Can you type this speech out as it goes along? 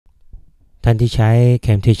ท่านที่ใช้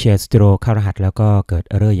Camtasia Studio เข้ารหัสแล้วก็เกิด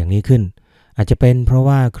error อย่างนี้ขึ้นอาจจะเป็นเพราะ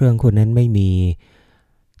ว่าเครื่องคุณนั้นไม่มี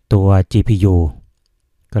ตัว GPU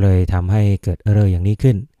ก็เลยทำให้เกิด error อย่างนี้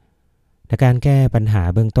ขึ้นในการแก้ปัญหา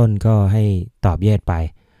เบื้องต้นก็ให้ตอบ yes ไป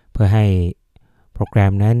เพื่อให้โปรแกร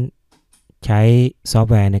มนั้นใช้ซอฟ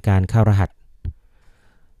ต์แวร์ในการเข้ารหัส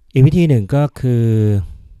อีกวิธีหนึ่งก็คือ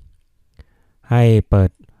ให้เปิด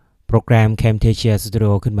โปรแกรม Camtasia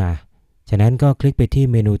Studio ขึ้นมาจากนั้นก็คลิกไปที่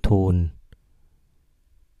เมนู Tool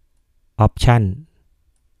Option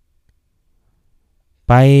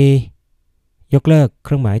ไปยกเลิกเค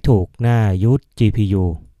รื่องหมายถูกหน้า Use GPU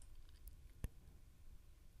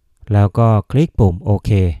แล้วก็คลิกปุ่มโอเค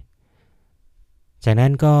จากนั้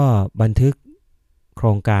นก็บันทึกโคร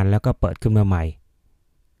งการแล้วก็เปิดขึ้นมาใหม่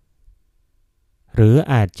หรือ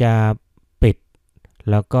อาจจะปิด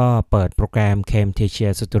แล้วก็เปิดโปรแกรม Camtasia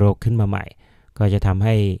Studio ขึ้นมาใหม่ก็จะทำใ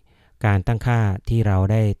ห้การตั้งค่าที่เรา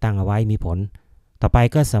ได้ตั้งเอาไว้มีผลต่อไป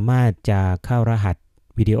ก็สามารถจะเข้ารหัส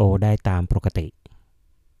วิดีโอได้ตามปกติ